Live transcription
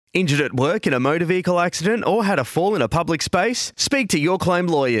Injured at work in a motor vehicle accident or had a fall in a public space? Speak to Your Claim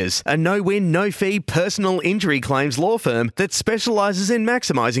Lawyers, a no-win, no-fee personal injury claims law firm that specialises in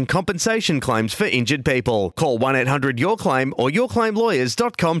maximising compensation claims for injured people. Call 1-800-YOUR-CLAIM or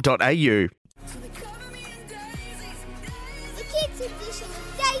yourclaimlawyers.com.au. The Kids Edition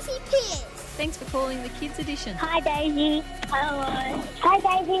with Daisy Pierce. Thanks for calling the Kids Edition. Hi, Daisy. Hello. Hi,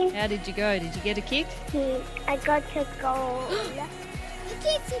 Daisy. How did you go? Did you get a kick? I got to go. The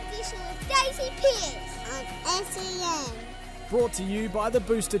Kids Edition with Daisy Pierce on SEN. Brought to you by the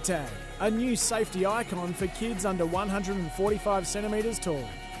Booster Tag, a new safety icon for kids under 145 centimetres tall.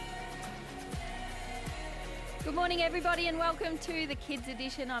 Good morning, everybody, and welcome to the Kids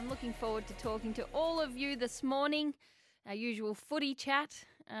Edition. I'm looking forward to talking to all of you this morning. Our usual footy chat.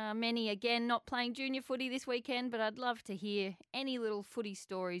 Many, again, not playing junior footy this weekend, but I'd love to hear any little footy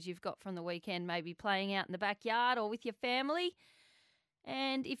stories you've got from the weekend, maybe playing out in the backyard or with your family.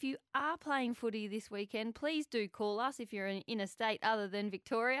 And if you are playing footy this weekend, please do call us if you're in a state other than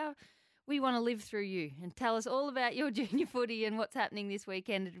Victoria. We want to live through you and tell us all about your junior footy and what's happening this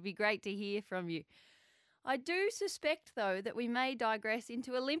weekend. It would be great to hear from you. I do suspect, though, that we may digress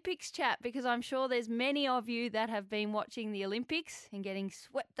into Olympics chat because I'm sure there's many of you that have been watching the Olympics and getting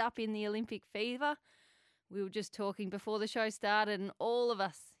swept up in the Olympic fever. We were just talking before the show started, and all of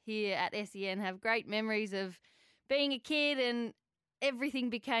us here at SEN have great memories of being a kid, and everything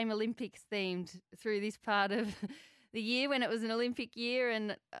became Olympics themed through this part of the year when it was an Olympic year,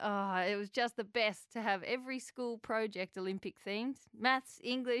 and it was just the best to have every school project Olympic themed. Maths,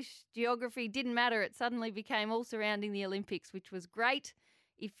 English, geography, didn't matter. It suddenly became all surrounding the Olympics, which was great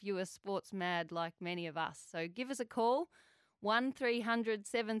if you were sports mad like many of us. So give us a call, 1300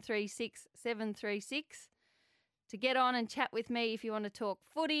 736 736, to get on and chat with me if you want to talk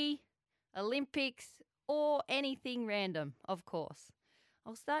footy, Olympics, or anything random, of course.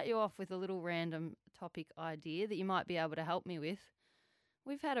 I'll start you off with a little random topic idea that you might be able to help me with.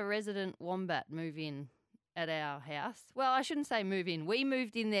 We've had a resident wombat move in at our house. Well, I shouldn't say move in. We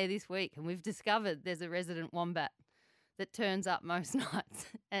moved in there this week and we've discovered there's a resident wombat that turns up most nights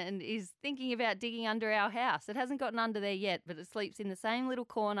and is thinking about digging under our house. It hasn't gotten under there yet, but it sleeps in the same little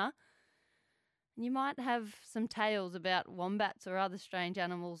corner. You might have some tales about wombats or other strange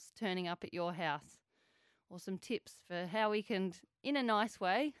animals turning up at your house, or some tips for how we can, in a nice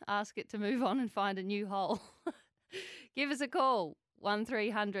way, ask it to move on and find a new hole. Give us a call,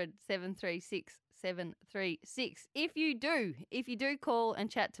 1300 736 736. If you do call and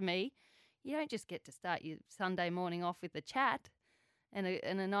chat to me, you don't just get to start your Sunday morning off with a chat and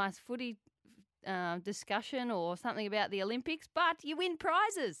a nice footy discussion or something about the Olympics, but you win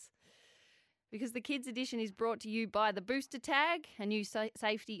prizes. Because the Kids Edition is brought to you by the Booster Tag, a new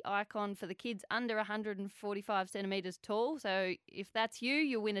safety icon for the kids under 145 centimetres tall. So if that's you,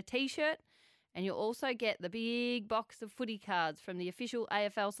 you'll win a T-shirt, and you'll also get the big box of footy cards from the official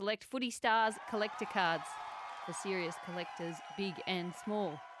AFL Select Footy Stars collector cards for serious collectors, big and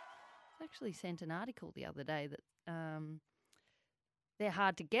small. I actually sent an article the other day that they're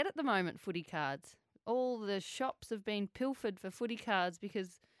hard to get at the moment, footy cards. All the shops have been pilfered for footy cards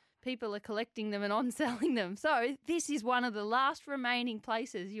because people are collecting them and on-selling them. So this is one of the last remaining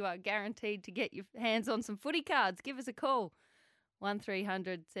places you are guaranteed to get your hands on some footy cards. Give us a call,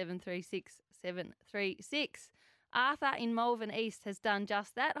 1300 736 736. Arthur in Malvern East has done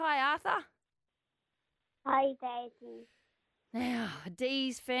just that. Hi, Arthur. Hi, Daisy. Now,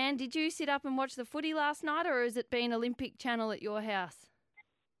 Dee's fan, did you sit up and watch the footy last night, or has it been Olympic Channel at your house?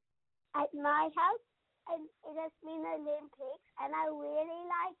 At my house, and it has been Olympics, and I really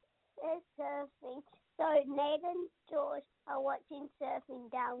like the surfing. So Nate and George are watching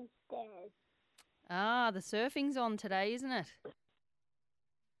surfing downstairs. Ah, the surfing's on today, isn't it?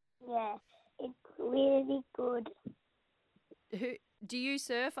 Yeah, it's really good. Do you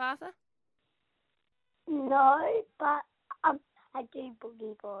surf, Arthur? No, but I do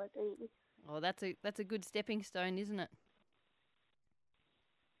boogie boarding. Oh, that's a good stepping stone, isn't it?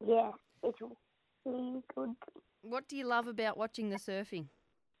 Yeah, it's really good. What do you love about watching the surfing?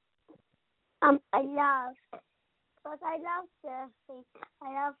 I love surfing.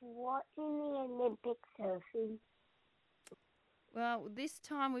 I love watching the Olympic surfing. Well, this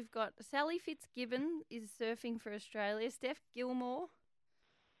time we've got Sally Fitzgibbon is surfing for Australia, Steph Gilmore.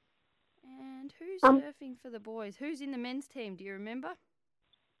 And who's surfing for the boys? Who's in the men's team? Do you remember?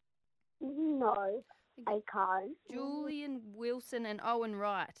 No, I can't. Julian Wilson and Owen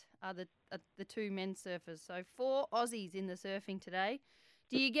Wright are the two men's surfers. So 4 Aussies in the surfing today.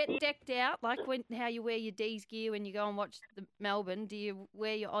 Do you get decked out like how you wear your D's gear when you go and watch the Melbourne? Do you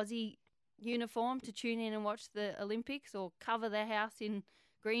wear your Aussie uniform to tune in and watch the Olympics, or cover the house in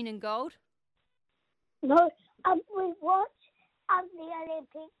green and gold? No, we watch the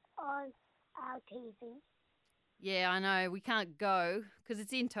Olympics on our TV. Yeah, I know. We can't go because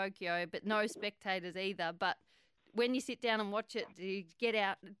it's in Tokyo, but no spectators either. But when you sit down and watch it, do you get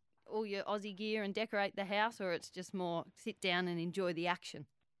out all your Aussie gear and decorate the house, or it's just more sit down and enjoy the action?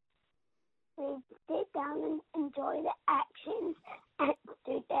 We sit down and enjoy the actions and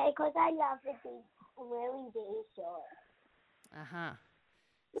do that because I love wearing these shorts. Uh-huh.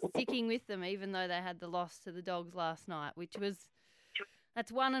 Sticking with them even though they had the loss to the Dogs last night,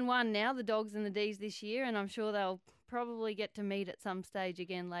 that's 1-1 now, the Dogs and the D's this year, and I'm sure they'll probably get to meet at some stage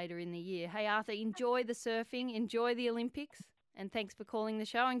again later in the year. Hey, Arthur, enjoy the surfing, enjoy the Olympics, and thanks for calling the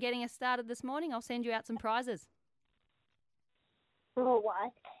show and getting us started this morning. I'll send you out some prizes. All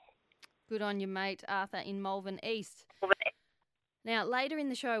right. Good on you, mate, Arthur in Malvern East. Now, later in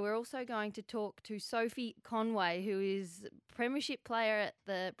the show, we're also going to talk to Sophie Conway, who is premiership player at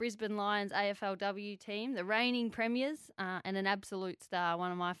the Brisbane Lions AFLW team, the reigning premiers, and an absolute star,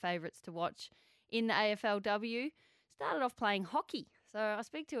 one of my favourites to watch in the AFLW. Started off playing hockey. So I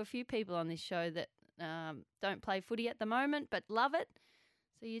speak to a few people on this show that don't play footy at the moment but love it.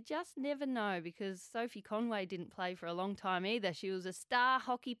 So you just never know, because Sophie Conway didn't play for a long time either. She was a star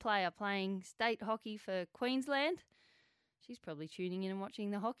hockey player playing state hockey for Queensland. She's probably tuning in and watching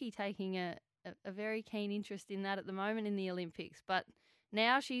the hockey, taking a very keen interest in that at the moment in the Olympics. But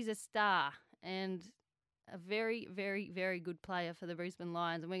now she's a star and a very, very, very good player for the Brisbane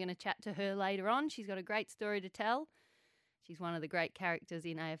Lions. And we're going to chat to her later on. She's got a great story to tell. She's one of the great characters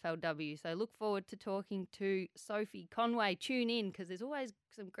in AFLW. So look forward to talking to Sophie Conway. Tune in, because there's always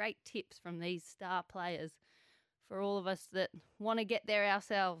some great tips from these star players for all of us that want to get there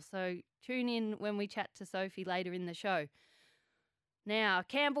ourselves. So tune in when we chat to Sophie later in the show. Now,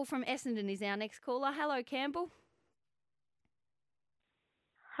 Campbell from Essendon is our next caller. Hello, Campbell.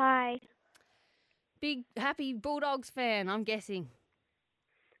 Hi. Big, happy Bulldogs fan, I'm guessing.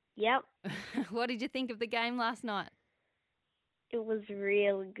 Yep. What did you think of the game last night? It was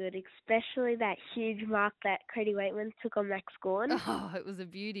really good, especially that huge mark that Cody Waitman took on Max Gawn. Oh, it was a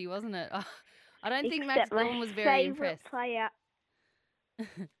beauty, wasn't it? Oh, I don't think Max Gawn was very impressed. Player,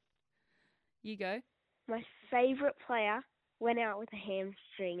 You go. My favourite player went out with a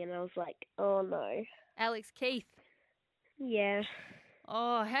hamstring, and I was like, oh no. Alex Keith. Yeah.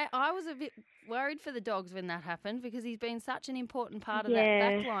 Oh, I was a bit worried for the Dogs when that happened, because he's been such an important part of that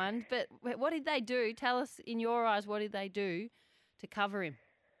back line. But what did they do? Tell us, in your eyes, what did they do to cover him?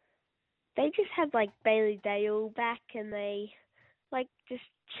 They just had, Bailey Dale back, and they, just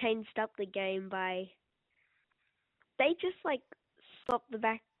changed up the game by... They just, stopped the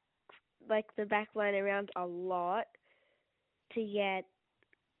back line around a lot to get...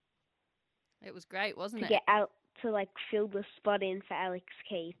 It was great, wasn't it? To get out to, fill the spot in for Alex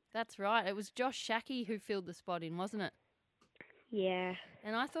Keith. That's right. It was Josh Shackey who filled the spot in, wasn't it? Yeah.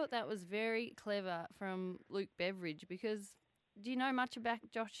 And I thought that was very clever from Luke Beveridge, because do you know much about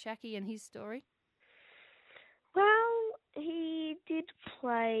Josh Shackey and his story? Well, he did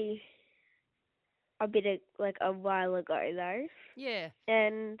play a bit of, a while ago, though. Yeah.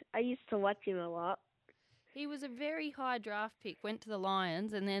 And I used to watch him a lot. He was a very high draft pick, went to the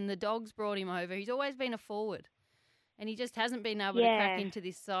Lions, and then the Dogs brought him over. He's always been a forward, and he just hasn't been able to crack into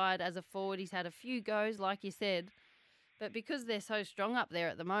this side as a forward. He's had a few goes, like you said, but because they're so strong up there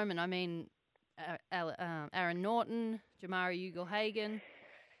at the moment, I mean, Aaron Norton, Jamari Ugle-Hagan,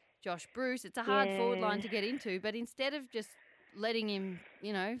 Josh Bruce, it's a hard forward line to get into, but instead of just letting him,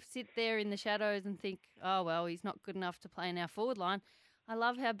 sit there in the shadows and think, oh, well, he's not good enough to play in our forward line, I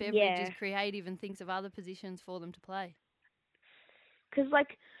love how Beveridge is creative and thinks of other positions for them to play. Because,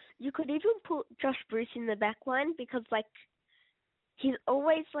 you could even put Josh Bruce in the back line because, he's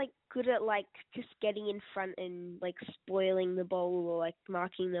always, good at, just getting in front and, spoiling the ball or,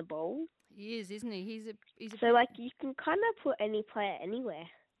 marking the ball. He is, isn't he? He's a So, you can kind of put any player anywhere.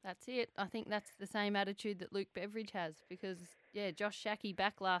 That's it. I think that's the same attitude that Luke Beveridge has because, Josh Shackey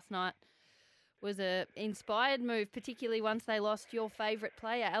back last night was a inspired move, particularly once they lost your favourite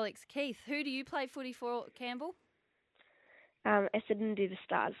player, Alex Keith. Who do you play footy for, Campbell? Essendon do the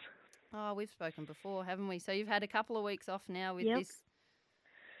Stars. Oh, we've spoken before, haven't we? So you've had a couple of weeks off now with this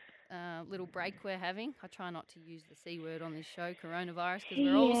little break we're having. I try not to use the C word on this show, coronavirus, because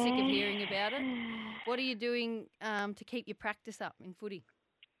we're all sick of hearing about it. What are you doing to keep your practice up in footy?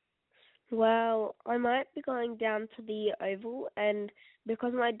 Well, I might be going down to the Oval, and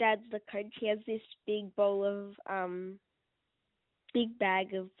because my dad's the coach, he has this big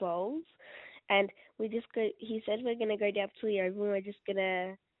bag of bowls, and he said we're going to go down to the Oval, and we're just going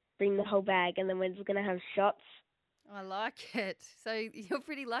to bring the whole bag, and then we're just going to have shots I like it. So you're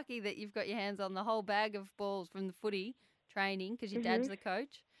pretty lucky that you've got your hands on the whole bag of balls from the footy training because your dad's the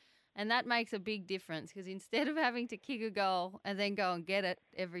coach. And that makes a big difference because instead of having to kick a goal and then go and get it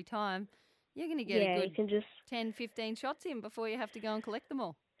every time, you're going to get a good you can just 10, 15 shots in before you have to go and collect them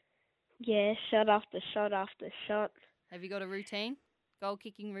all. shot after shot after shot. Have you got a routine, goal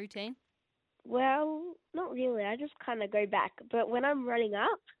kicking routine? Well, not really. I just kind of go back. But when I'm running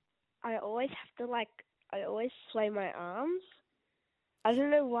up, I always have to I always sway my arms. I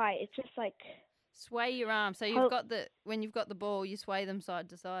don't know why. It's just like Sway your arms. So when you've got the ball, you sway them side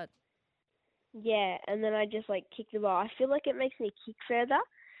to side. yeah, and then I just kick the ball. I feel like it makes me kick further,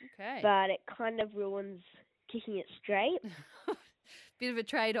 Okay. but it kind of ruins kicking it straight. Bit of a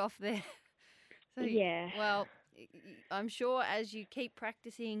trade-off there. So, Yeah. Well, I'm sure as you keep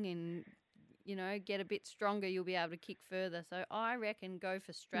practicing and, get a bit stronger, you'll be able to kick further. So I reckon go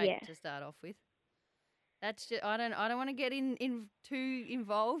for straight to start off with. That's just, I don't want to get in too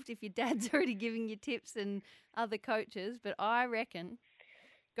involved if your dad's already giving you tips and other coaches, but I reckon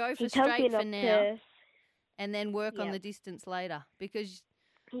go for straight for now and then work on the distance later because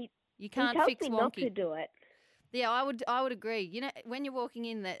you can't fix me wonky. not to do it. Yeah, I would agree. When you're walking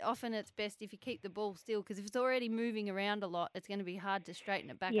in, that often it's best if you keep the ball still because if it's already moving around a lot, it's going to be hard to straighten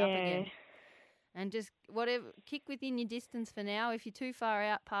it back up again. And just kick within your distance for now. If you're too far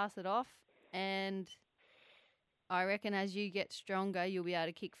out, pass it off. And I reckon as you get stronger, you'll be able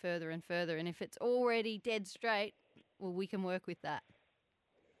to kick further and further. And if it's already dead straight, well, we can work with that.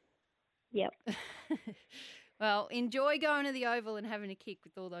 Yep. Well, enjoy going to the Oval and having a kick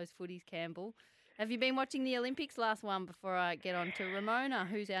with all those footies, Campbell. Have you been watching the Olympics last one before I get on to Ramona,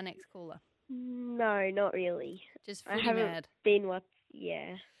 who's our next caller? No, not really. Just footy I haven't mad. been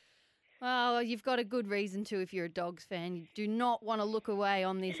yeah. Well, you've got a good reason to if you're a Dogs fan. You do not want to look away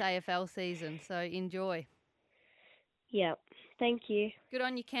on this AFL season, so enjoy. Yep. Thank you. Good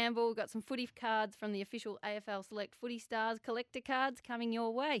on you, Campbell. We've got some footy cards from the official AFL Select Footy Stars collector cards coming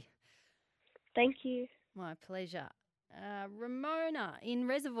your way. Thank you. My pleasure. Ramona in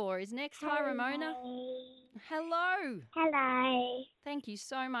Reservoir is next. Hi, Ramona. Hello. Hello. Thank you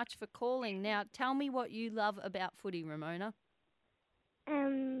so much for calling. Now, tell me what you love about footy, Ramona.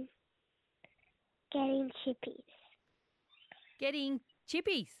 Getting chippies. Getting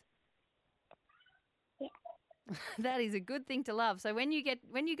chippies. Yeah. That is a good thing to love. So when you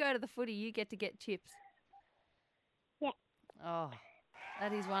go to the footy, you get to get chips. Yeah. Oh,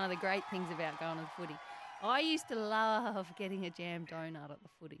 that is one of the great things about going to the footy. I used to love getting a jam donut at the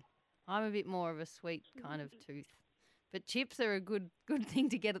footy. I'm a bit more of a sweet kind of tooth. But chips are a good thing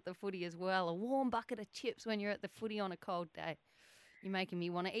to get at the footy as well. A warm bucket of chips when you're at the footy on a cold day. You're making me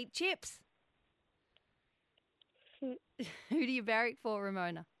want to eat chips. Who do you barrack for,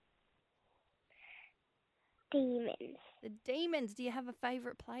 Ramona? Demons. The Demons. Do you have a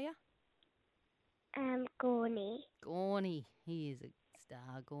favourite player? Gorney. Gorney. He is a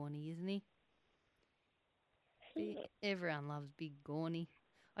star, Gorney, isn't he? Everyone loves Big Gorney.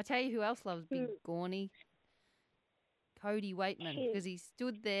 I tell you who else loves Big Gorney? Cody Waitman, because he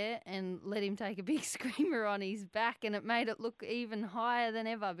stood there and let him take a big screamer on his back and it made it look even higher than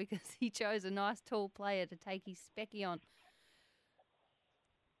ever because he chose a nice tall player to take his specky on.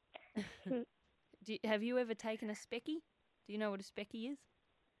 Have you ever taken a specky? Do you know what a specky is?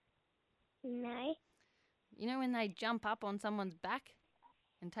 No. You know when they jump up on someone's back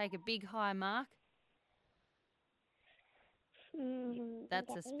and take a big high mark? That's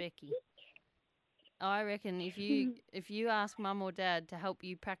a specky. I reckon if you ask mum or dad to help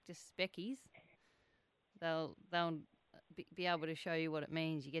you practice speckies, they'll be able to show you what it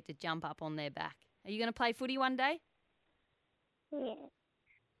means. You get to jump up on their back. Are you going to play footy one day? Yeah.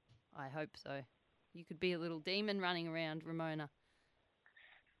 I hope so. You could be a little demon running around, Ramona.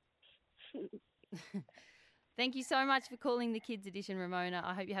 Thank you so much for calling the Kids Edition, Ramona.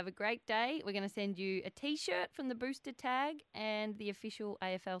 I hope you have a great day. We're going to send you a T-shirt from the Booster Tag and the official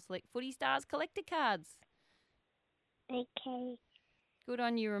AFL Select Footy Stars collector cards. Okay. Good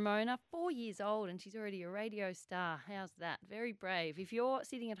on you, Ramona. 4 years old and she's already a radio star. How's that? Very brave. If you're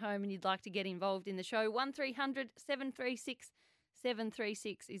sitting at home and you'd like to get involved in the show, 1300 736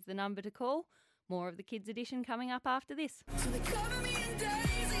 736 is the number to call. More of the Kids Edition coming up after this.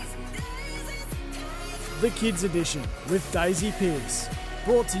 The Kids Edition with Daisy Pearce.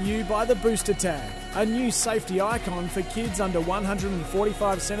 Brought to you by the Booster Tag, a new safety icon for kids under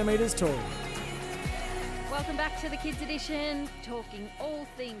 145 centimetres tall. Welcome back to the Kids Edition, talking all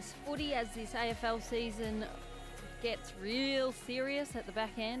things footy as this AFL season gets real serious at the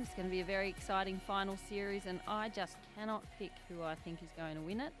back end. It's going to be a very exciting final series and I just cannot pick who I think is going to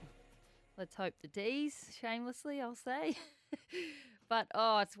win it. Let's hope the D's, shamelessly, I'll say. But,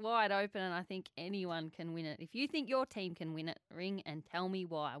 it's wide open and I think anyone can win it. If you think your team can win it, ring and tell me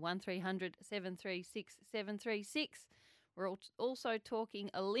why. 1300 736 736. We're also talking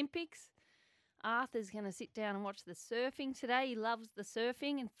Olympics. Arthur's going to sit down and watch the surfing today. He loves the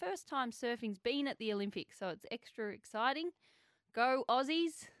surfing and first time surfing's been at the Olympics, so it's extra exciting. Go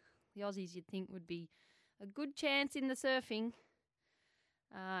Aussies. The Aussies you'd think would be a good chance in the surfing.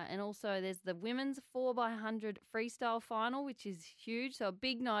 And also there's the women's 4x100 freestyle final, which is huge. So a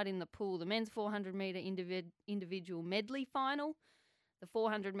big night in the pool. The men's 400 metre individual medley final. The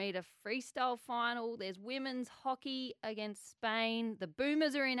 400 metre freestyle final. There's women's hockey against Spain. The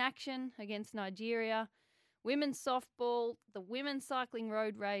Boomers are in action against Nigeria. Women's softball, the women's cycling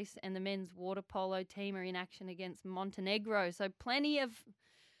road race, and the men's water polo team are in action against Montenegro. So plenty of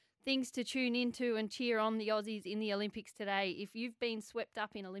things to tune into and cheer on the Aussies in the Olympics today. If you've been swept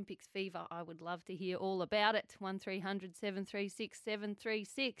up in Olympics fever, I would love to hear all about it. 1300 736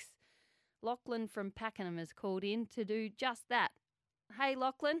 736. Lachlan from Pakenham has called in to do just that. Hey,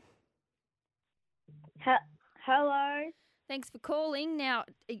 Lachlan. Hello. Thanks for calling. Now,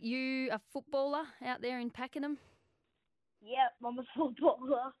 are you a footballer out there in Pakenham? Yep, I'm a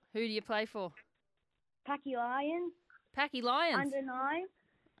footballer. Who do you play for? Packy Lions. Packy Lions? Under 9.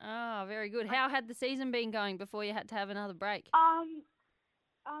 Ah, very good. How had the season been going before you had to have another break?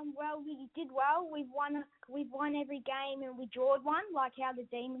 Well, we did well. We've won every game and we drawed one, like how the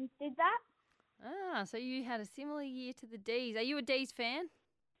Demons did that. Ah, so you had a similar year to the D's. Are you a D's fan?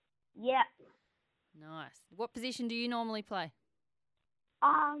 Yeah. Nice. What position do you normally play?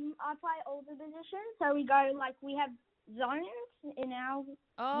 I play all the positions. So we have zones in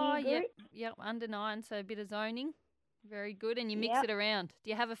our year group. Yep, under 9, so a bit of zoning. Very good, and you mix Yep. it around. Do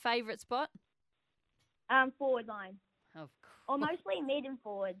you have a favourite spot? Forward line. Of Or course. mostly mid and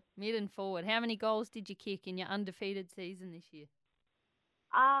forward. Mid and forward. How many goals did you kick in your undefeated season this year?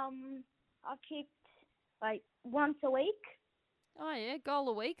 I've kicked once a week. Oh, yeah, goal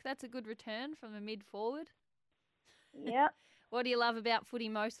a week. That's a good return from a mid-forward. Yep. What do you love about footy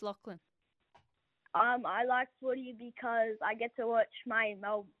most, Lachlan? I like footy because I get to watch my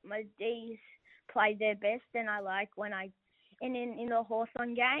D's play their best, and I like when in the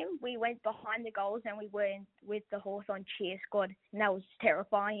Hawthorn game, we went behind the goals and we were with the Hawthorn cheer squad, and that was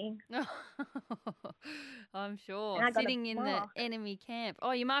terrifying. I'm sure. And I got a Sitting in the mark. enemy camp.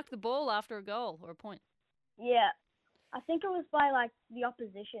 Oh, you marked the ball after a goal or a point? Yeah. I think it was by the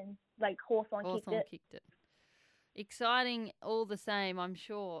opposition, Hawthorn Hawthorn kicked it. Exciting all the same, I'm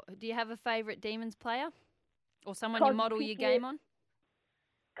sure. Do you have a favourite Demons player? Or someone you Cozzy model your Pickett. game on?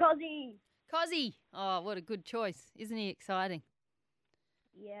 Cozzy. Cozzy! Oh, what a good choice. Isn't he exciting?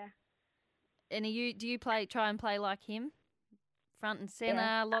 Yeah. And do you try and play like him? Front and centre,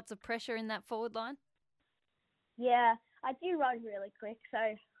 Yeah. lots of pressure in that forward line? Yeah. I do run really quick, so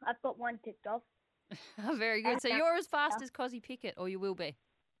I've got one ticked off. Very good. So you're as fast as Cozzy Pickett, or you will be?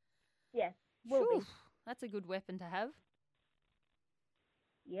 Yes. Will Phew, be. That's a good weapon to have.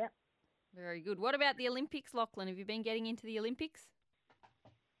 Yep. Very good. What about the Olympics, Lachlan? Have you been getting into the Olympics?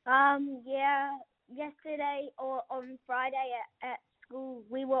 Yeah. Yesterday or on Friday at school,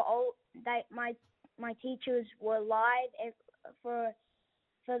 we were my teachers were live for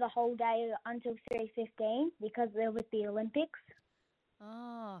the whole day until 3:15 because there was the Olympics.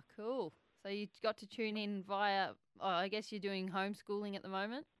 Oh, cool. So you got to tune in via, I guess you're doing homeschooling at the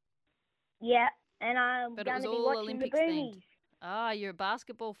moment? Yeah, and I'm But it going was to be all watching Olympics the themed. Boonies. Ah, you're a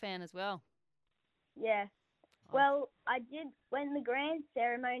basketball fan as well. Yeah. Oh. Well, I did when the grand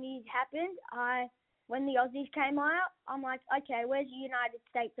ceremony happened. When the Aussies came out, I'm like, okay, where's the United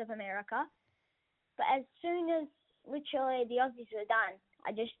States of America? But as soon as literally the Aussies were done,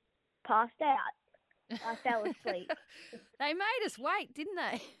 I just passed out. I fell asleep. They made us wait, didn't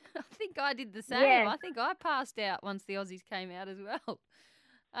they? I think I did the same. Yeah. I think I passed out once the Aussies came out as well.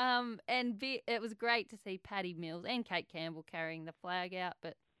 It was great to see Paddy Mills and Kate Campbell carrying the flag out,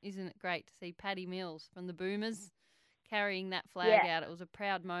 but isn't it great to see Paddy Mills from the Boomers carrying that flag out? It was a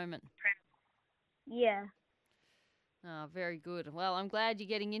proud moment. Yeah. Oh, very good. Well, I'm glad you're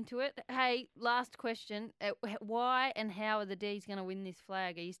getting into it. Hey, last question. Why and how are the D's going to win this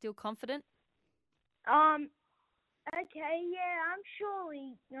flag? Are you still confident? Okay, yeah, I'm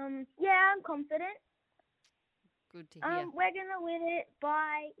confident. Good to hear. We're gonna win it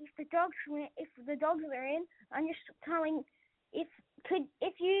by if the dogs are in. I'm just telling if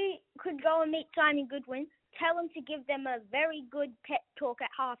you could go and meet Simon Goodwin, tell him to give them a very good pep talk at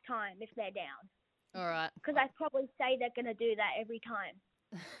halftime if they're down. All right. Because I probably say they're gonna do that every time.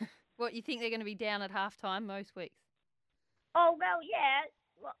 What, you think they're going to be down at halftime most weeks? Oh well, yeah.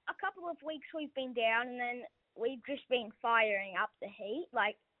 a couple of weeks we've been down, and then we've just been firing up the heat.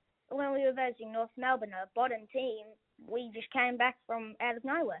 Like when we were versing North Melbourne, a bottom team, we just came back from out of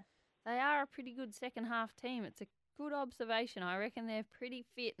nowhere. They are a pretty good second half team. It's a good observation. I reckon they're pretty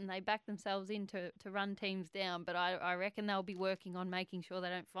fit and they back themselves in to run teams down, but I reckon they'll be working on making sure they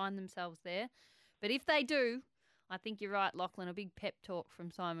don't find themselves there. But if they do, I think you're right, Lachlan. A big pep talk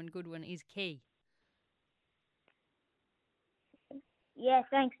from Simon Goodwin is key. Yeah,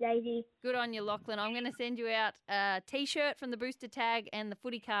 thanks, Daisy. Good on you, Lachlan. I'm going to send you out a T-shirt from the Booster Tag and the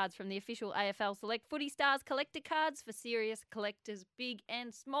footy cards from the official AFL Select Footy Stars collector cards for serious collectors, big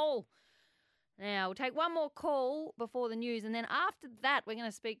and small. Now, we'll take one more call before the news, and then after that, we're going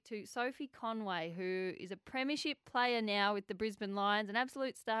to speak to Sophie Conway, who is a premiership player now with the Brisbane Lions, an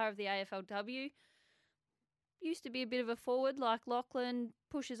absolute star of the AFLW. Used to be a bit of a forward like Lachlan,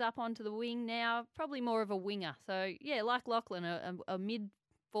 pushes up onto the wing now, probably more of a winger. So, yeah, like Lachlan, a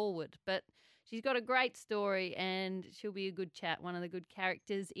mid-forward. But she's got a great story and she'll be a good chat, one of the good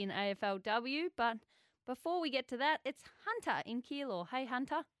characters in AFLW. But before we get to that, it's Hunter in Keilor. Hey,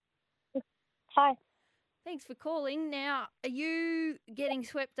 Hunter. Hi. Thanks for calling. Now, are you getting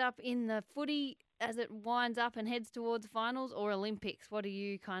swept up in the footy as it winds up and heads towards finals, or Olympics? What are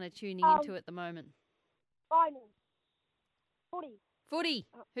you kind of tuning into at the moment? Finals. Footy.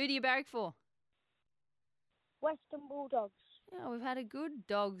 Who do you barrack for? Western Bulldogs. Yeah, we've had a good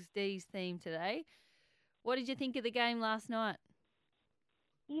Dogs D's theme today. What did you think of the game last night?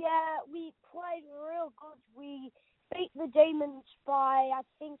 Yeah, we played real good. We beat the Demons by, I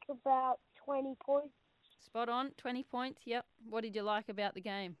think, about 20 points. Spot on, 20 points, yep. What did you like about the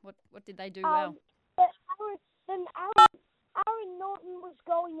game? What did they do well? But Aaron Norton was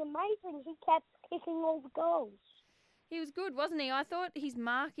going amazing. He kept kicking all the goals. He was good, wasn't he? I thought his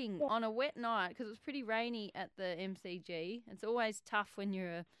marking on a wet night, because it was pretty rainy at the MCG. It's always tough when you're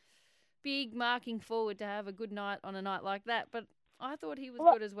a big marking forward to have a good night on a night like that. But I thought he was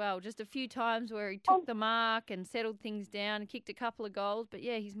good as well. Just a few times where he took the mark and settled things down and kicked a couple of goals. But,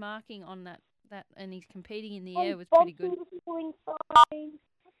 yeah, his marking on that and he's competing in the air was pretty good. Was doing fine,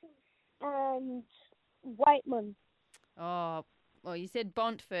 and Waitman. Oh, well, you said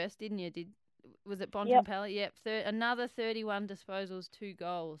Bont first, didn't you? Was it Bontempelli? Yep. Another 31 disposals, 2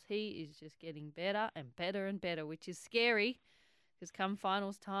 goals. He is just getting better and better and better, which is scary because come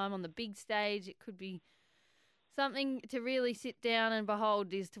finals time on the big stage, it could be something to really sit down and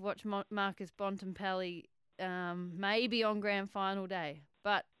behold is to watch Marcus Bontempelli maybe on grand final day.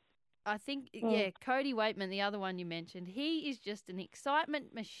 But I think, Cody Waitman, the other one you mentioned, he is just an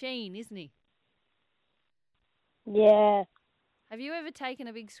excitement machine, isn't he? Yeah. Have you ever taken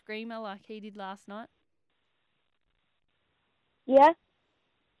a big screamer like he did last night? Yeah.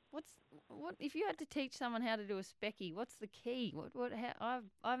 What if you had to teach someone how to do a specky? What's the key? I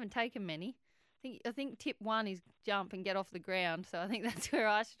haven't taken many. I think tip 1 is jump and get off the ground. So I think that's where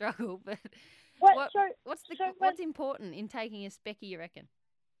I struggle. But what's important in taking a specky, you reckon?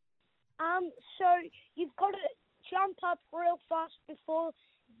 So you've got to jump up real fast before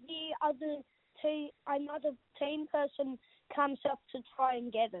another team person comes up to try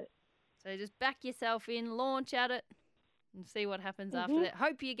and get it. So just back yourself in, launch at it, and see what happens after that.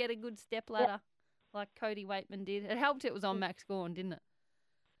 Hope you get a good step ladder like Cody Waitman did. It helped it was on Max Gawn, didn't it?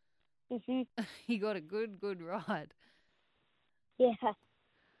 Mm-hmm. He got a good ride. Yeah.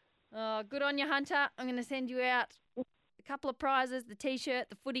 Oh, good on you, Hunter. I'm going to send you out a couple of prizes, the T-shirt,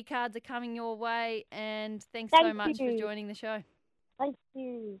 the footy cards are coming your way, and thanks so much for joining the show. Thank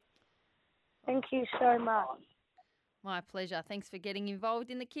you. Thank you so much. My pleasure. Thanks for getting involved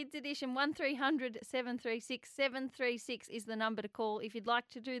in the Kids Edition. 1300 736 736 is the number to call if you'd like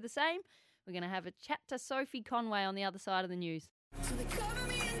to do the same. We're going to have a chat to Sophie Conway on the other side of the news.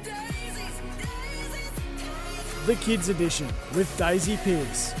 The Kids Edition with Daisy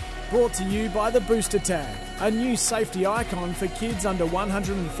Pearce. Brought to you by the Booster Tag, a new safety icon for kids under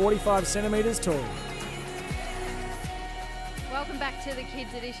 145 centimetres tall. Welcome back to the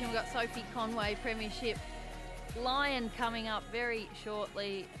Kids Edition. We've got Sophie Conway, Premiership Lion, coming up very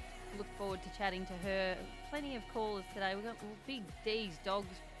shortly. Look forward to chatting to her. Plenty of callers today. We've got Big D's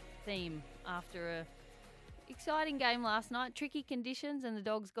Dogs theme after a exciting game last night. Tricky conditions, and the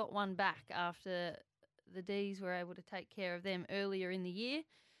Dogs got one back after the D's were able to take care of them earlier in the year.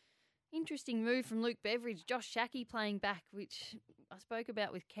 Interesting move from Luke Beveridge. Josh Shackey playing back, which I spoke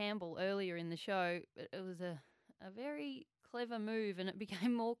about with Campbell earlier in the show. It was a very clever move, and it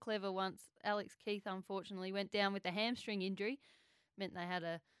became more clever once Alex Keith unfortunately went down with a hamstring injury. Meant they had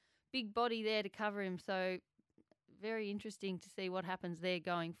a big body there to cover him. So very interesting to see what happens there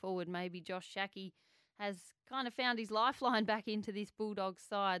going forward. Maybe Josh Shackey has kind of found his lifeline back into this Bulldogs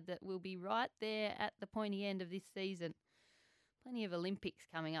side that will be right there at the pointy end of this season. Plenty of Olympics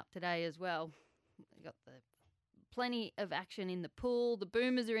coming up today as well. We've got plenty of action in the pool. The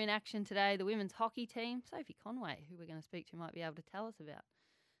Boomers are in action today. The women's hockey team, Sophie Conway, who we're going to speak to, might be able to tell us about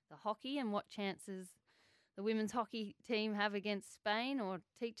the hockey and what chances the women's hockey team have against Spain, or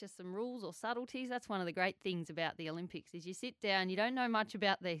teach us some rules or subtleties. That's one of the great things about the Olympics is you sit down, you don't know much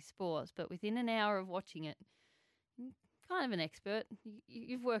about these sports, but within an hour of watching it, you're kind of an expert.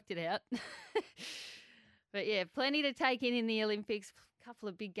 You've worked it out. But yeah, plenty to take in the Olympics. A couple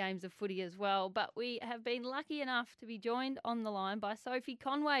of big games of footy as well. But we have been lucky enough to be joined on the line by Sophie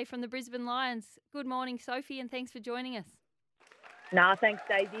Conway from the Brisbane Lions. Good morning, Sophie, and thanks for joining us. Nah, thanks,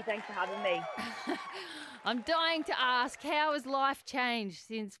 Daisy. Thanks for having me. I'm dying to ask, how has life changed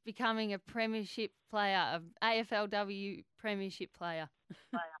since becoming a premiership player, an AFLW premiership player?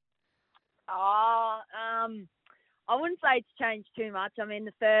 I wouldn't say it's changed too much. I mean,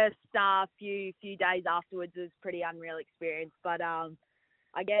 the first few days afterwards was pretty unreal experience. But I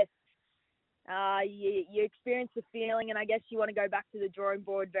guess you experience the feeling, and I guess you want to go back to the drawing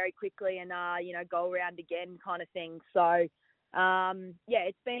board very quickly and go around again, kind of thing. So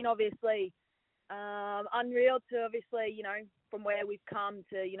it's been obviously unreal to obviously from where we've come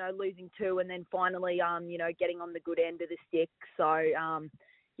to losing 2 and then finally getting on the good end of the stick. So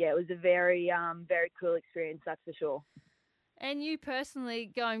it was a very very cool experience, that's for sure. And you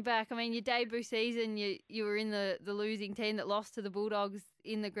personally, going back, I mean, your debut season, you were in the losing team that lost to the Bulldogs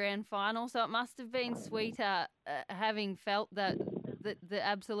in the grand final, so it must have been sweeter having felt that the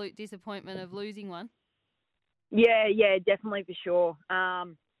absolute disappointment of losing one. Yeah, definitely for sure.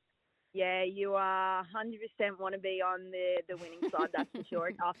 You 100% want to be on the winning side, that's for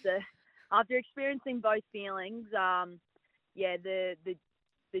sure. After experiencing both feelings,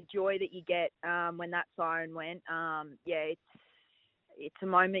 the joy that you get when that siren went, it's a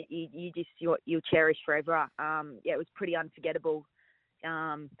moment you'll cherish forever. It was pretty unforgettable.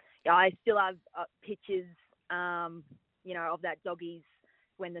 I still have pictures, of that doggies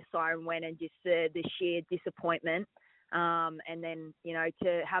when the siren went, and just the sheer disappointment. And then,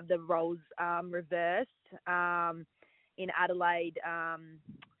 to have the roles reversed in Adelaide,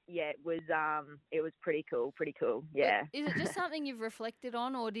 it was pretty cool. Yeah. Is it just something you've reflected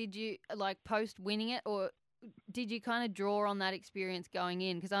on, or did you, post winning it, or did you kind of draw on that experience going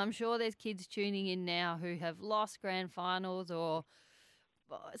in? Because I'm sure there's kids tuning in now who have lost grand finals, or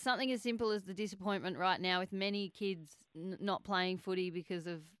something as simple as the disappointment right now with many kids not playing footy because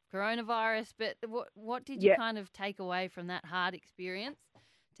of coronavirus. But what did you kind of take away from that hard experience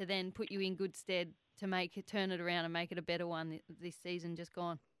to then put you in good stead to turn it around and make it a better one this season just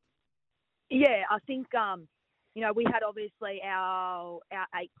gone? Yeah, I think, we had obviously our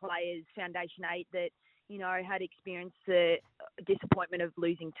 8 players, Foundation 8, that, had experienced the disappointment of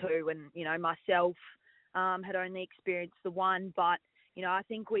losing 2. And, myself had only experienced the 1. But, I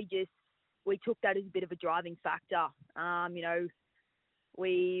think we took that as a bit of a driving factor.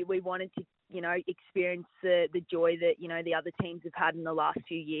 We wanted to, experience the joy that, the other teams have had in the last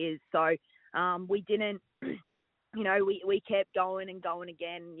few years. So we didn't, we kept going and going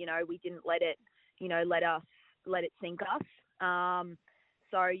again. We didn't let it, let it sink us.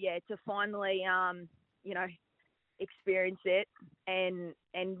 To finally, experience it and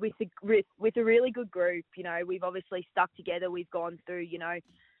with a really good group, we've obviously stuck together. We've gone through,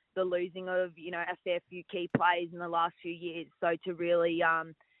 the losing of, a fair few key players in the last few years. So to really,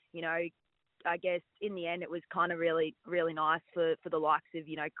 I guess in the end it was kind of really, really nice for the likes of,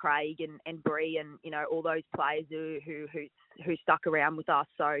 Craig and Bree and, all those players who stuck around with us.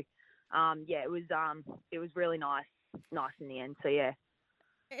 So, it was really nice in the end. So, yeah.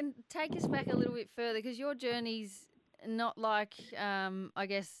 And take us back a little bit further, because your journey's not like, I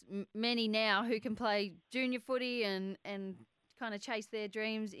guess, many now who can play junior footy and kind of chase their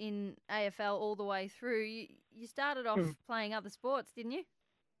dreams in AFL all the way through. You started off playing other sports, didn't you?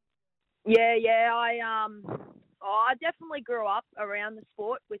 Yeah. I definitely grew up around the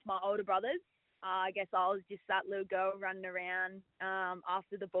sport with my older brothers. I guess I was just that little girl running around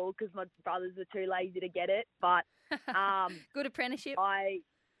after the ball because my brothers were too lazy to get it. But good apprenticeship.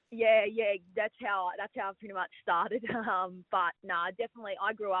 Yeah, that's how I pretty much started. But definitely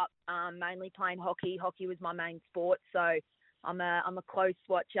I grew up mainly playing hockey. Hockey was my main sport, so I'm a close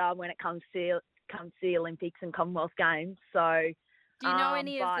watcher when it comes to the Olympics and Commonwealth Games. So do you know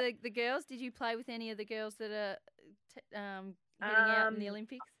any of the girls? Did you play with any of the girls that are heading out in the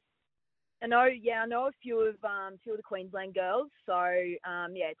Olympics? I know a few of the Queensland girls. So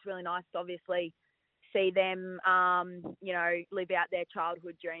it's really nice to obviously see them live out their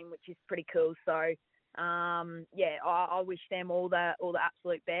childhood dream, which is pretty cool. So I wish them all the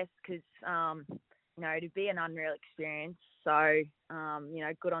absolute best because it'd be an unreal experience. So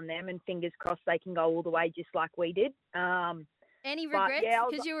good on them, and fingers crossed they can go all the way just like we did. Any regrets?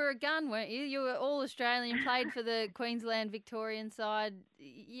 Because you were a gun, weren't you? You were all Australian, played for the Queensland Victorian side.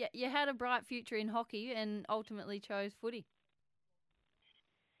 You had a bright future in hockey and ultimately chose footy.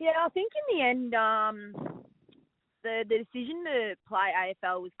 Yeah, I think in the end, the decision to play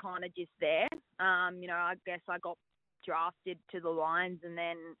AFL was kind of just there. I guess I got drafted to the Lions, and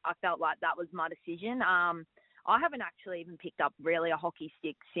then I felt like that was my decision. I haven't actually even picked up really a hockey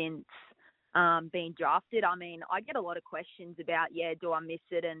stick since being drafted. I mean, I get a lot of questions about, do I miss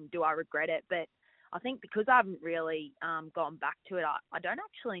it and do I regret it? But I think because I haven't really gone back to it, I don't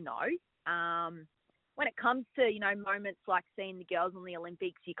actually know. When it comes to, moments like seeing the girls on the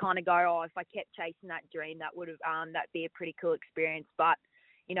Olympics, you kind of go, oh, if I kept chasing that dream, that would have, that'd be a pretty cool experience. But,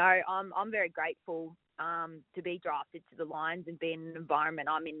 I'm very grateful to be drafted to the Lions and be in an environment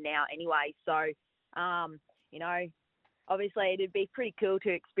I'm in now anyway. So, obviously it'd be pretty cool to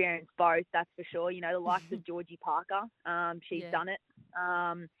experience both, that's for sure. The likes of Georgie Parker, she's done it.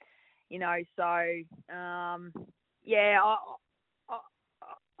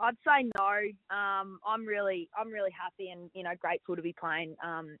 I'd say no. I'm really happy and grateful to be playing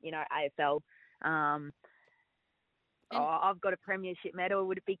AFL. I've got a premiership medal.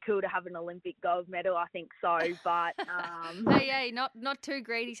 Would it be cool to have an Olympic gold medal? I think so, but hey, not too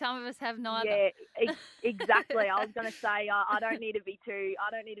greedy. Some of us have neither. Yeah, exactly. I was going to say I don't need to be too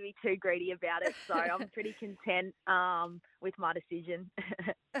greedy about it. So I'm pretty content with my decision.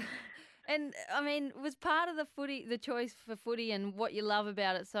 And I mean, was part of the choice for footy and what you love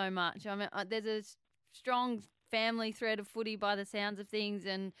about it so much? I mean, there's a strong family thread of footy by the sounds of things,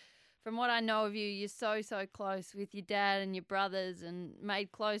 and from what I know of you, you're so close with your dad and your brothers, and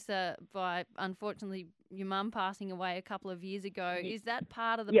made closer by, unfortunately, your mum passing away a couple of years ago. Is that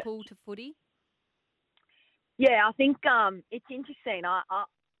part of the pull to footy? Yeah, I think it's interesting. I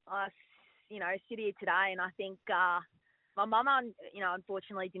sit here today, and I think my mum,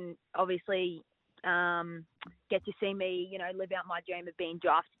 unfortunately didn't obviously get to see me, live out my dream of being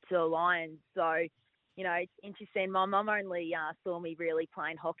drafted to the Lions. So, it's interesting. My mum only saw me really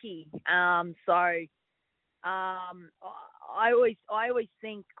playing hockey. I always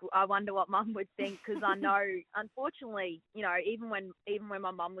think, I wonder what mum would think, because I know, unfortunately, even when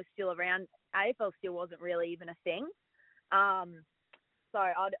my mum was still around, AFL still wasn't really even a thing. So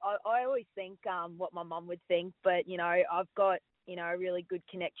I always think what my mum would think, but, I've got, a really good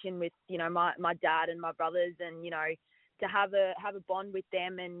connection with, my dad and my brothers, and, to have a bond with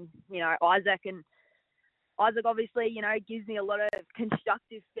them, and, Isaac obviously, gives me a lot of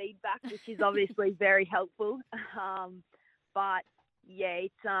constructive feedback, which is obviously very helpful. But yeah,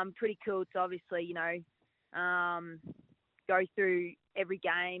 it's pretty cool to obviously, go through every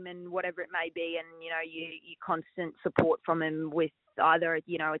game and whatever it may be, and, you constant support from him with either, a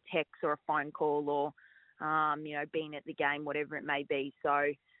text or a phone call, or, being at the game, whatever it may be.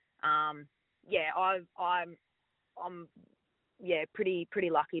 So, I'm pretty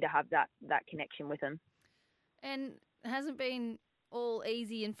lucky to have that connection with him. And it hasn't been all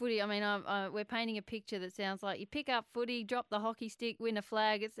easy in footy. I mean, we're painting a picture that sounds like you pick up footy, drop the hockey stick, win a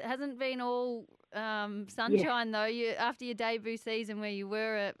flag. It hasn't been all sunshine, though. After your debut season where you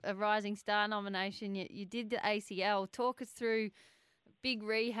were a Rising Star nomination, you did the ACL. Talk us through big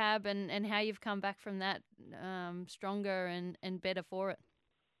rehab and how you've come back from that stronger and better for it.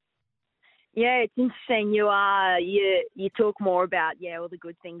 Yeah, it's interesting. You talk more about all the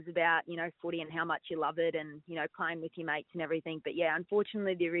good things about footy and how much you love it, and playing with your mates and everything. But yeah,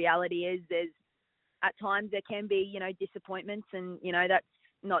 unfortunately, the reality is at times there can be disappointments, and that's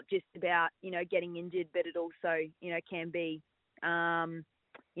not just about getting injured, but it also can be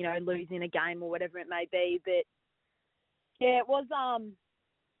losing a game or whatever it may be. But yeah, it was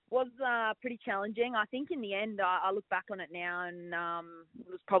pretty challenging. I think in the end, I look back on it now, and it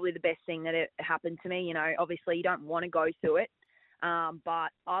was probably the best thing that it happened to me. Obviously you don't want to go through it, but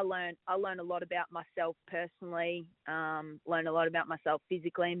I learned a lot about myself personally, learned a lot about myself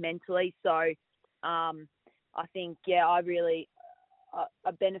physically and mentally. So I think, I really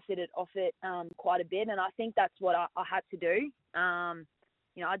I benefited off it quite a bit, and I think that's what I had to do. I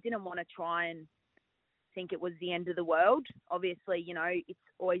didn't want to try and think it was the end of the world. Obviously, it's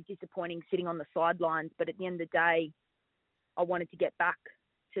always disappointing sitting on the sidelines, but at the end of the day, I wanted to get back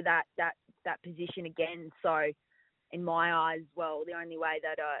to that position again. So in my eyes, well, the only way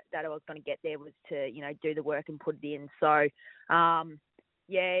that I was going to get there was to, do the work and put it in. So,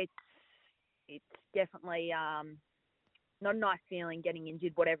 it's definitely, not a nice feeling getting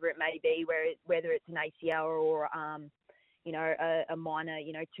injured, whatever it may be, whether it's an ACL or a minor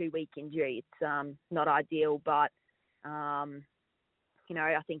 2-week injury. It's not ideal, but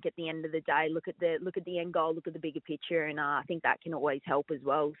I think at the end of the day, look at the end goal, look at the bigger picture, and I think that can always help as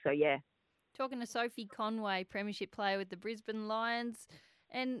well. So yeah. Talking to Sophie Conway, premiership player with the Brisbane Lions,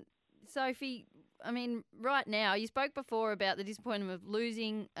 and Sophie, I mean, right now, you spoke before about the disappointment of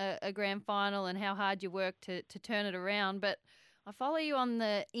losing a grand final and how hard you work to turn it around. But I follow you on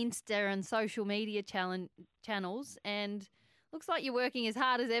the Insta and social media channels, and looks like you're working as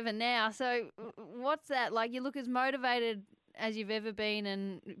hard as ever now. So what's that like? You look as motivated as you've ever been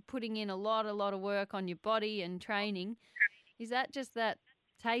and putting in a lot of work on your body and training. Is that just that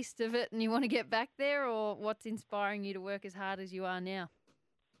taste of it and you want to get back there, or what's inspiring you to work as hard as you are now?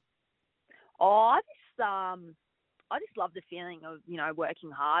 Oh, I just love the feeling of, working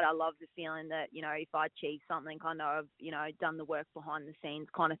hard. I love the feeling that, if I achieve something, I know I've, done the work behind the scenes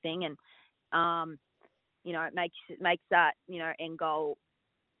kind of thing. And, it makes that, end goal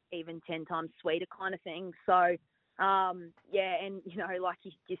even 10 times sweeter kind of thing. So, and, like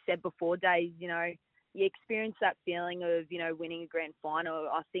you just said before, Days, you experience that feeling of, winning a grand final.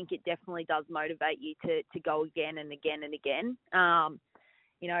 I think it definitely does motivate you to go again and again and again.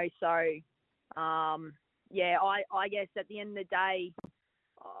 I guess at the end of the day,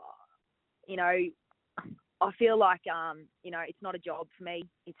 I feel like, it's not a job for me.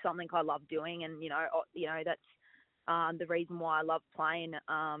 It's something I love doing. And, that's the reason why I love playing.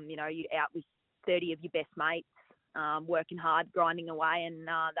 You're out with 30 of your best mates, working hard, grinding away. And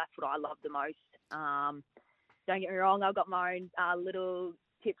that's what I love the most. Don't get me wrong, I've got my own little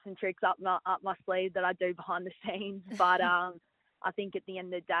tips and tricks up my sleeve that I do behind the scenes. But I think at the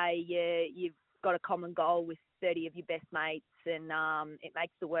end of the day, you've got a common goal with 30 of your best mates, and it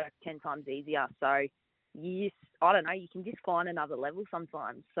makes the work 10 times easier. So I don't know, you can just find another level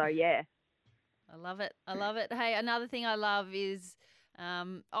sometimes. So yeah. I love it. Hey, another thing I love is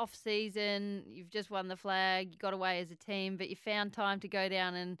off season, you've just won the flag, you got away as a team, but you found time to go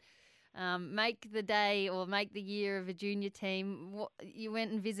down and make the day or make the year of a junior team. You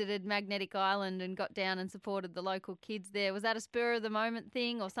went and visited Magnetic Island and got down and supported the local kids there. Was that a spur of the moment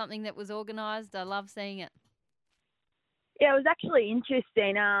thing or something that was organised? I love seeing it. Yeah, it was actually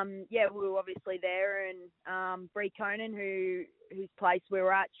interesting. We were obviously there, and Bree Conan, whose place we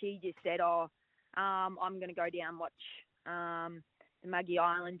were at, she just said, I'm going to go down and watch the Maggie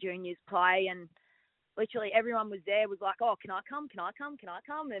Island juniors play, and literally everyone was there, was like, oh, can I come?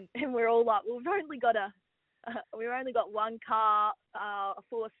 And we're all like, well, we've only got one car, a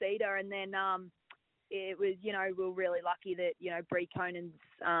 4-seater, and then it was, we were really lucky that, Bree Conan's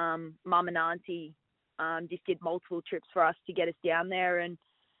mum and auntie just did multiple trips for us to get us down there. And,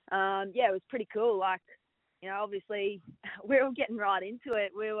 it was pretty cool. Like, obviously we were getting right into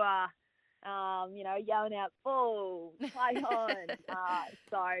it. We were, yelling out, "Ball, play on."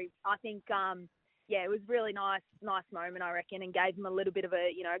 So I think, it was really nice moment, I reckon, and gave them a little bit of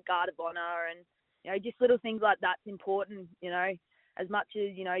a, guard of honour, and, just little things like that's important, as much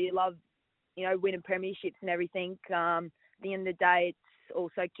as, you love, winning premierships and everything. At the end of the day, it's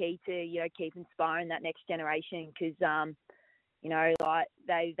also key to, keep inspiring that next generation, because, like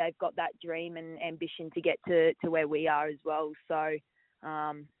they've got that dream and ambition to get to where we are as well. So,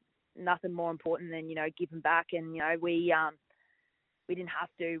 nothing more important than, giving back. And, we didn't have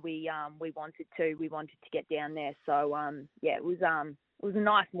to. We wanted to. We wanted to get down there. So it was a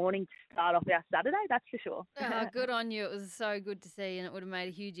nice morning to start off our Saturday. That's for sure. Good on you. It was so good to see, and it would have made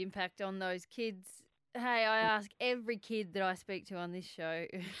a huge impact on those kids. Hey, I ask every kid that I speak to on this show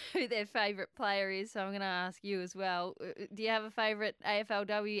who their favourite player is, so I'm going to ask you as well. Do you have a favourite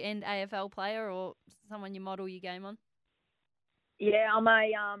AFLW and AFL player, or someone you model your game on? Yeah, I'm a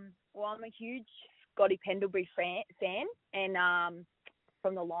huge Scotty Pendlebury fan, and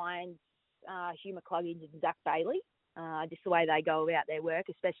from the Lions, Hugh McCluggage and Zach Bailey, just the way they go about their work,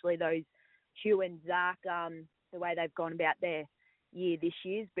 especially those Hugh and Zach, the way they've gone about their year this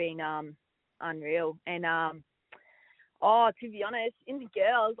year's been unreal. And to be honest, in the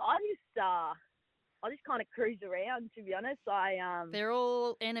girls, I just kind of cruise around. To be honest, they're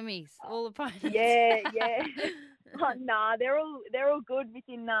all enemies, all opponents. Yeah. Nah, they're all good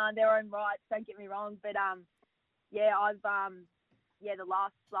within their own rights. Don't get me wrong, but I've the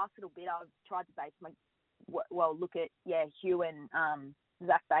last little bit I've tried to base look at Hugh and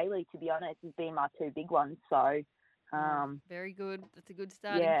Zach Bailey, to be honest, has been my two big ones. So. Very good. That's a good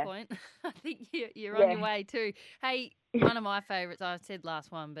starting point. I think you're on your way too. Hey, one of my favourites, I said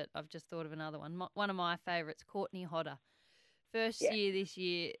last one, but I've just thought of another one. One of my favourites, Courtney Hodder First year this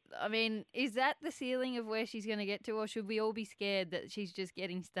year. I mean, is that the ceiling of where she's going to get to, or should we all be scared that she's just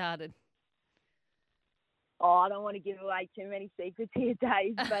getting started? Oh, I don't want to give away too many secrets here,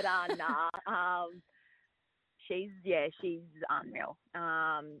 Dave, but she's unreal.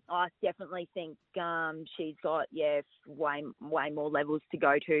 I definitely think she's got way more levels to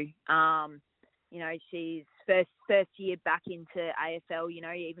go to. She's first year back into AFL.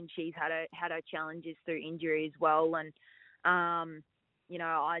 Even she's had her challenges through injury as well, and I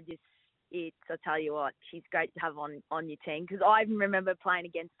tell you what, she's great to have on your team, because I even remember playing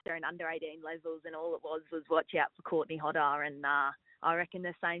against her in under 18 levels, and all it was watch out for Courtney Hodder, and I reckon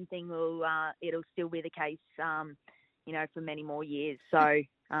the same thing it'll still be the case, for many more years. So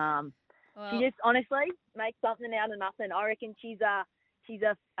she just honestly makes something out of nothing. I reckon she's the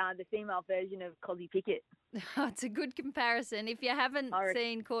female version of Cozzy Pickett. It's a good comparison. If you haven't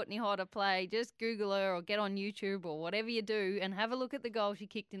seen Courtney Hodder play, just Google her or get on YouTube or whatever you do and have a look at the goal she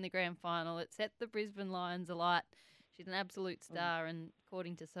kicked in the grand final. It set the Brisbane Lions alight. She's an absolute star, and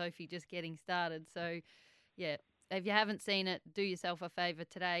according to Sophie, just getting started. So, yeah, if you haven't seen it, do yourself a favour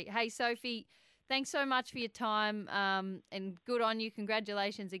today. Hey, Sophie, thanks so much for your time, and good on you.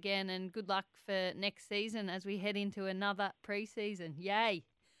 Congratulations again, and good luck for next season as we head into another pre-season. Yay!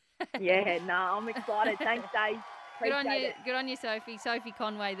 I'm excited. Thanks, Dave. Good on you, Sophie. Sophie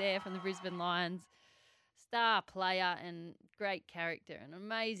Conway there from the Brisbane Lions. Star player and great character. An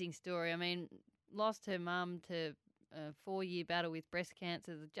amazing story. I mean, lost her mum to a 4-year battle with breast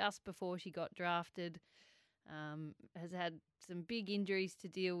cancer just before she got drafted. Has had some big injuries to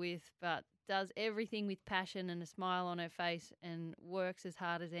deal with, but does everything with passion and a smile on her face and works as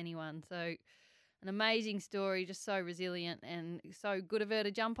hard as anyone. So an amazing story, just so resilient, and so good of her to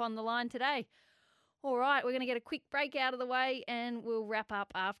jump on the line today. All right, we're going to get a quick break out of the way and we'll wrap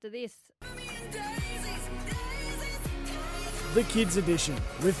up after this. The Kids Edition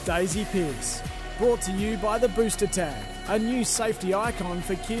with Daisy Pearce. Brought to you by the Booster Tag, a new safety icon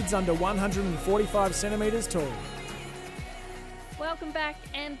for kids under 145 centimetres tall. Welcome back,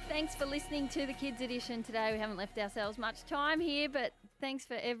 and thanks for listening to the Kids Edition today. We haven't left ourselves much time here, but thanks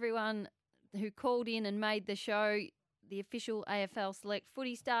for everyone who called in and made the show. The official AFL Select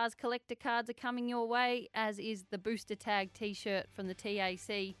Footy Stars collector cards are coming your way, as is the Booster Tag T-shirt from the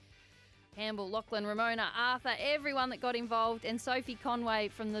TAC. Campbell, Lachlan, Ramona, Arthur, everyone that got involved, and Sophie Conway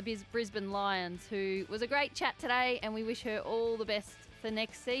from the Brisbane Lions, who was a great chat today, and we wish her all the best for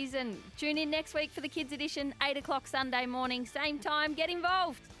next season. Tune in next week for the Kids Edition, 8 o'clock Sunday morning, same time. Get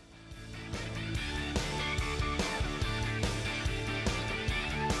involved.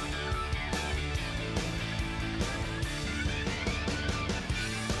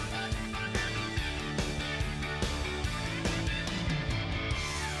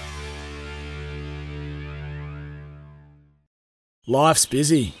 Life's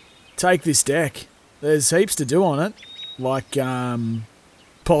busy. Take this deck. There's heaps to do on it, like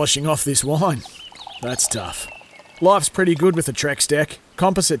polishing off this wine. That's tough. Life's pretty good with a Trex deck.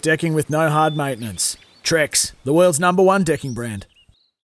 Composite decking with no hard maintenance. Trex, the world's #1 decking brand.